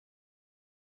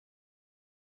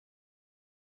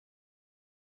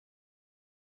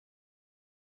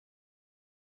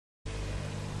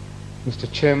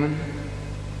Mr. Chairman,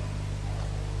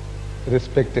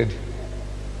 respected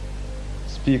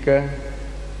Speaker,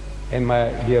 and my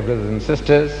dear brothers and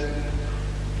sisters,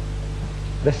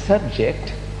 the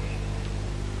subject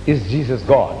is Jesus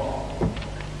God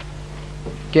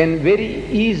can very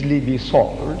easily be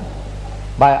solved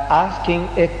by asking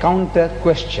a counter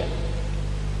question.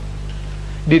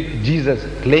 Did Jesus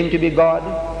claim to be God?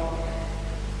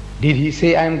 Did he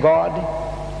say, I am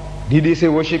God? Did he say,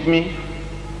 worship me?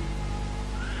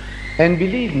 And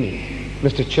believe me,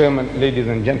 Mr. Chairman, ladies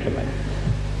and gentlemen,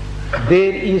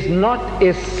 there is not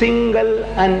a single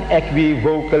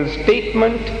unequivocal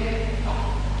statement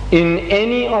in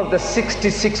any of the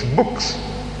 66 books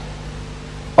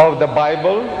of the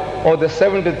Bible or the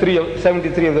 73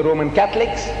 of the Roman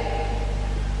Catholics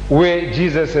where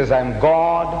Jesus says, I am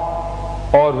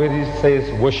God, or where he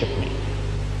says, worship me.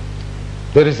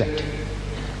 There isn't.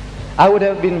 I would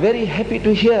have been very happy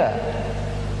to hear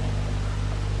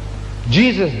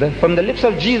Jesus, from the lips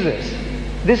of Jesus,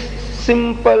 this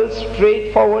simple,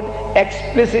 straightforward,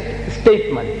 explicit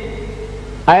statement,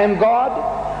 I am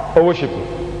God, or worship me.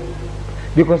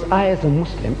 Because I as a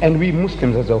Muslim, and we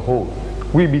Muslims as a whole,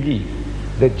 we believe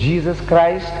that Jesus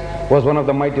Christ was one of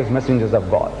the mightiest messengers of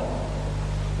God.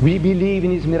 We believe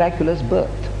in his miraculous birth.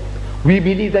 We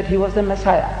believe that he was the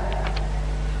Messiah.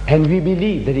 And we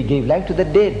believe that he gave life to the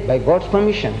dead by God's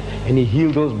permission, and he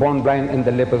healed those born blind and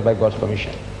the lepers by God's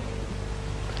permission.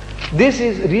 This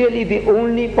is really the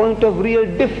only point of real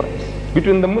difference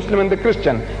between the Muslim and the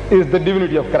Christian, is the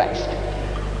divinity of Christ.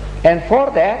 And for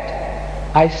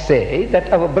that, I say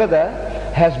that our brother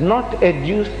has not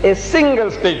adduced a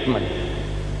single statement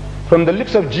from the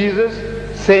lips of Jesus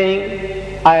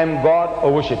saying, I am God,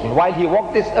 or worship me. While he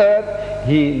walked this earth,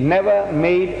 he never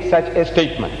made such a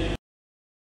statement.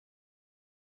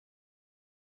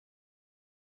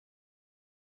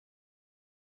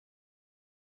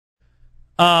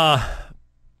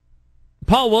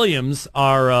 Paul Williams,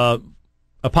 our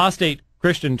apostate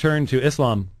Christian turned to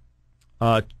Islam,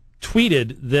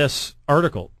 tweeted this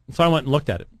article. So I went and looked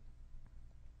at it.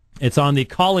 It's on the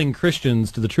Calling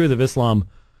Christians to the Truth of Islam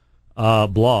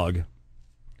blog.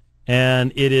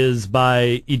 And it is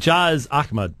by Sheikh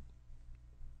Ahmed.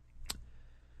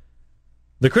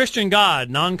 The Christian God,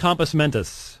 non compos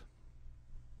mentis.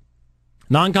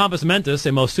 Non compos mentis,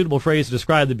 a most suitable phrase to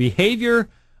describe the behavior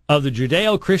of the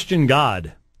Judeo-Christian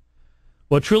God.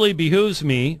 What truly behooves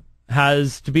me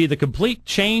has to be the complete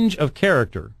change of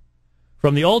character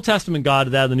from the Old Testament God to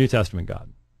that of the New Testament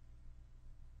God.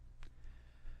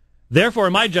 Therefore,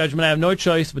 in my judgment, I have no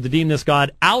choice but to deem this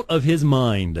God out of his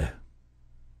mind.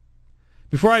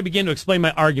 Before I begin to explain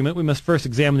my argument, we must first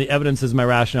examine the evidences my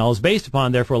rationale is based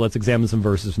upon. Therefore, let's examine some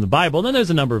verses from the Bible. And then there's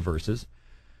a number of verses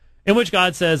in which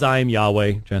God says, I am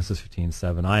Yahweh, Genesis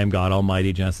 15:7. I am God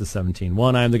Almighty, Genesis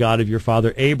 17:1. I am the God of your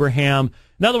father Abraham.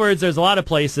 In other words, there's a lot of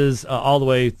places all the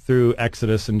way through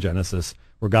Exodus and Genesis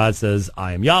where God says,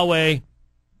 I am Yahweh,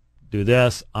 do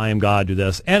this. I am God, do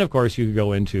this. And, of course, you could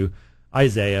go into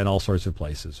Isaiah and all sorts of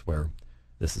places where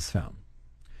this is found.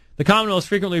 The common, most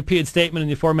frequently repeated statement in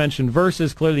the aforementioned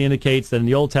verses clearly indicates that in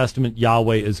the Old Testament,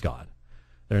 Yahweh is God.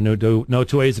 There are no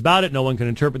two ways about it. No one can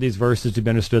interpret these verses to be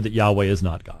understood that Yahweh is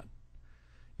not God.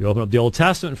 You open up the Old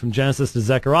Testament from Genesis to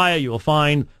Zechariah, you will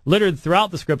find littered throughout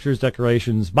the Scriptures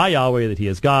declarations by Yahweh that he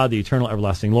is God, the eternal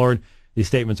everlasting Lord. These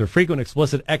statements are frequent,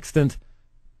 explicit, extant,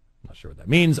 I'm not sure what that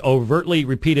means, overtly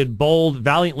repeated, bold,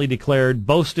 valiantly declared,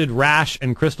 boasted, rash,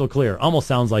 and crystal clear. Almost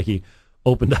sounds like he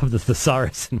opened up the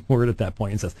thesaurus and word at that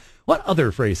point and says, what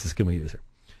other phrases can we use here?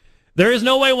 There is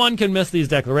no way one can miss these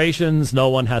declarations. No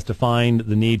one has to find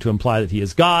the need to imply that he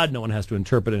is God. No one has to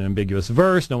interpret an ambiguous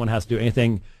verse. No one has to do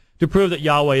anything to prove that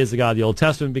Yahweh is the God of the Old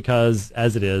Testament because,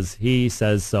 as it is, he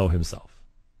says so himself.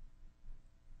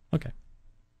 Okay.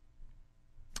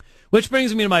 Which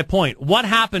brings me to my point. What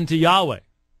happened to Yahweh?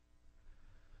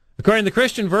 According to the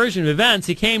Christian version of events,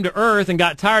 he came to earth and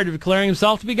got tired of declaring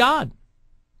himself to be God.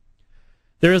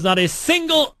 There is not a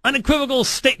single unequivocal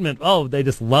statement. Oh, they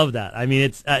just love that. I mean,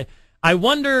 it's. I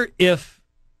wonder if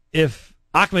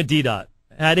Ahmed Deedat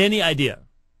had any idea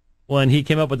when he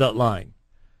came up with that line,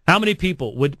 how many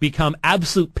people would become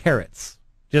absolute parrots?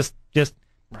 Just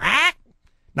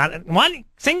not one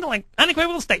single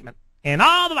unequivocal statement in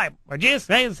all the Bible where Jesus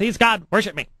says he's God,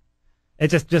 worship me. It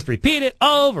just repeat it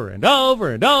over and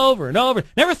over and over and over.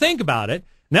 Never think about it.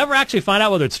 Never actually find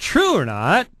out whether it's true or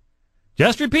not.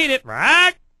 Just repeat it.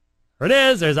 Right? There it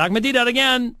is. There's Ahmed Deedat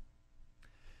again.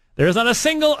 There's not a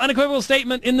single unequivocal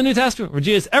statement in the New Testament where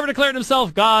Jesus ever declared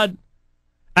himself God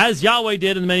as Yahweh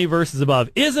did in the many verses above.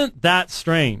 Isn't that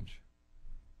strange?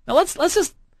 Now let's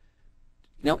just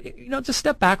just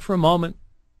step back for a moment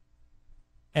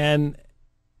And,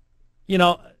 you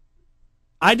know,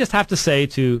 I just have to say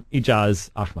to Ijaz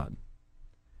Ahmad,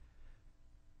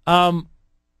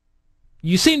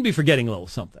 you seem to be forgetting a little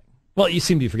something. Well, you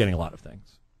seem to be forgetting a lot of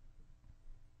things.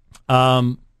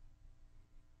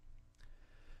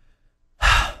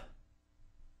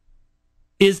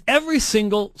 Is every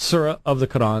single surah of the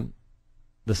Quran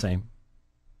the same?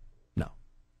 No.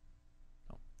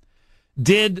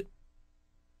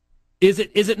 Is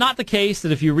it not the case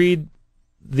that if you read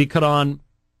the Quran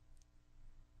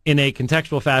in a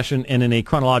contextual fashion and in a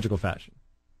chronological fashion,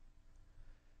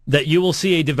 that you will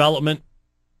see a development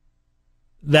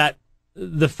that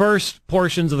the first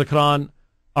portions of the Quran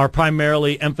are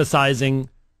primarily emphasizing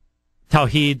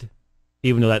Tawheed,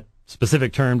 even though that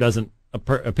specific term doesn't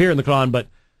appear in the Quran, but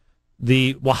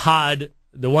the Wahad,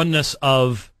 the oneness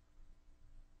of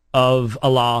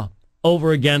Allah,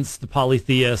 over against the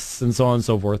polytheists and so on and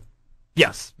so forth.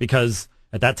 Yes, because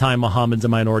at that time Muhammad's a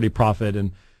minority prophet,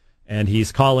 and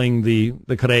he's calling the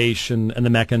Quraysh and the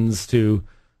Meccans to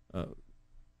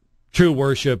true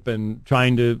worship and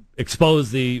trying to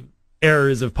expose the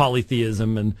errors of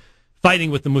polytheism and fighting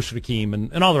with the mushrikeen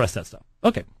and all the rest of that stuff.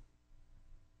 Okay.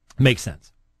 Makes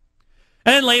sense.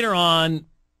 And then later on,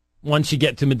 once you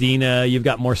get to Medina, you've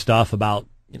got more stuff about,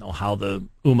 you know, how the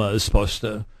Ummah is supposed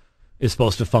to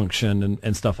function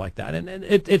and stuff like that. And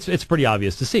it's pretty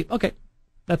obvious to see. Okay,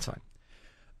 that's fine.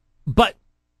 But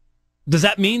does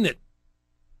that mean that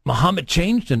Muhammad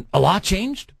changed and Allah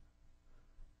changed?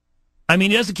 I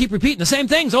mean, he doesn't keep repeating the same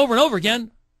things over and over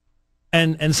again.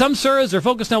 And some surahs are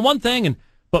focused on one thing,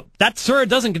 but that surah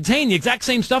doesn't contain the exact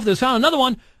same stuff that was found in another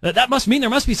one. That must mean there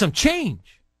must be some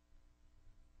change.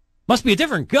 Must be a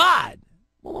different God.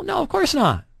 Well, no, of course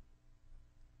not.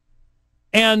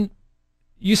 And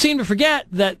you seem to forget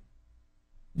that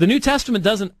the New Testament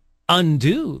doesn't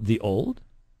undo the Old.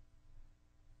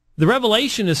 The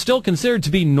revelation is still considered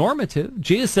to be normative.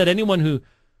 Jesus said anyone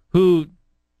who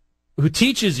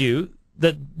teaches you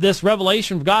that this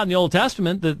revelation of God in the Old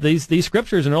Testament, that these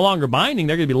scriptures are no longer binding,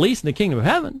 they're going to be least in the kingdom of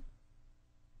heaven.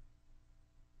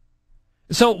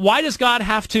 So why does God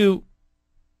have to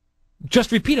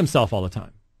just repeat himself all the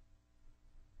time?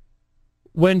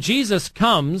 When Jesus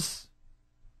comes,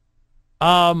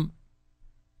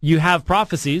 you have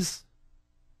prophecies.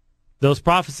 Those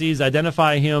prophecies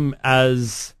identify him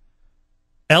as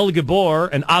El Gabor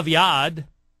and Aviad,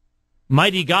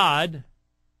 mighty God,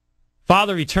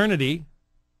 Father Eternity.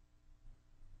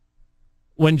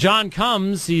 When John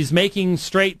comes, he's making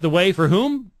straight the way for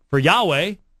whom? For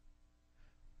Yahweh.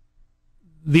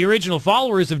 The original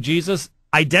followers of Jesus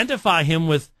identify him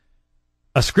with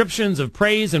ascriptions of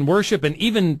praise and worship, and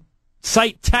even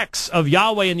cite texts of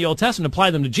Yahweh in the Old Testament,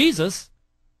 apply them to Jesus.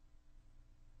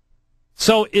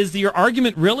 So is your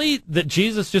argument really that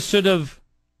Jesus just should have,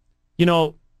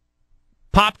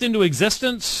 popped into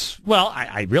existence? Well,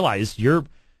 I realize your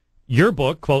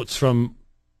book quotes from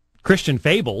Christian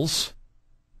fables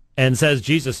and says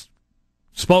Jesus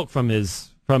spoke from his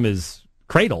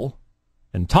cradle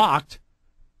and talked.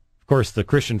 Of course, the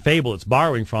Christian fable it's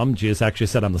borrowing from, Jesus actually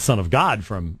said, I'm the Son of God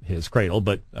from his cradle,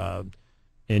 but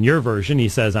in your version, he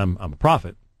says, I'm a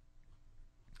prophet.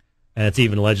 And it's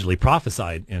even allegedly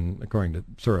prophesied according to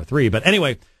Surah 3. But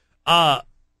anyway,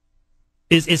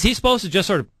 is he supposed to just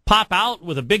sort of pop out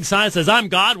with a big sign that says, I'm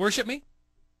God, worship me?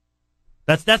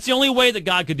 That's the only way that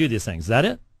God could do these things. Is that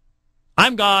it?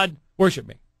 I'm God, worship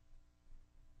me.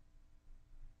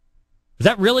 Is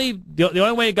that really the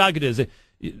only way God could do this?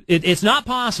 It's not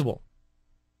possible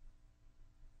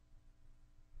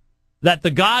that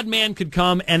the God-man could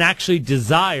come and actually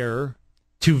desire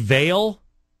to veil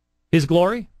his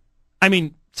glory. I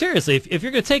mean, seriously, if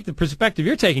you're going to take the perspective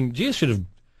you're taking, Jesus should have,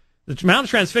 the Mount of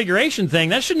Transfiguration thing,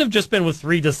 that shouldn't have just been with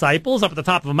 3 disciples up at the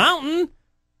top of a mountain.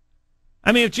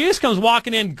 I mean, if Jesus comes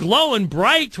walking in glowing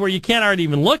bright to where you can't hardly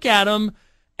even look at him,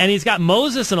 and he's got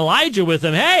Moses and Elijah with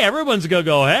him, hey, everyone's going to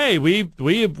go, hey, we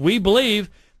believe.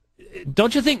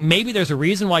 Don't you think maybe there's a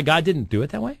reason why God didn't do it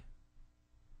that way?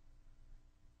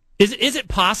 Is it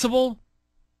possible,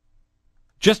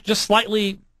 just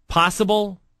slightly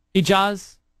possible,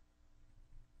 Ijaz,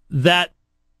 that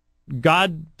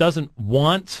God doesn't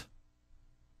want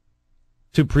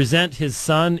to present his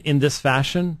son in this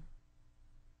fashion?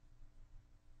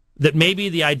 That maybe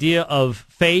the idea of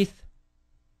faith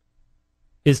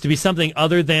is to be something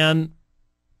other than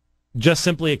just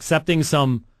simply accepting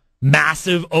some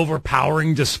massive,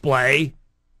 overpowering display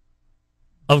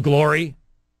of glory?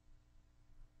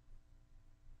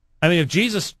 I mean, if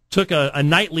Jesus took a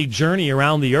nightly journey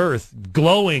around the earth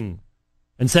glowing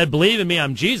and said, believe in me,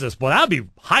 I'm Jesus, well, that would be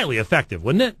highly effective,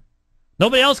 wouldn't it?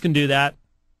 Nobody else can do that.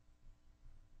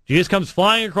 Jesus comes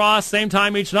flying across, same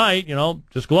time each night,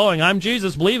 just glowing, I'm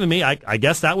Jesus, believe in me. I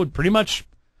guess that would pretty much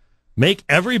make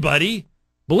everybody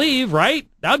believe, right?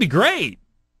 That would be great.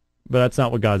 But that's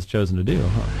not what God's chosen to do,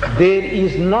 huh? There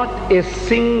is not a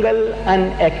single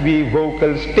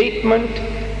unequivocal statement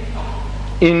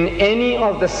in any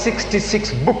of the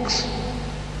 66 books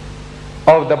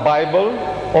of the Bible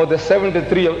or the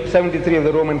 73 of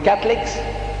the Roman Catholics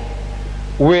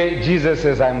where Jesus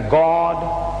says, I'm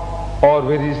God, or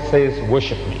where he says,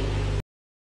 worship me.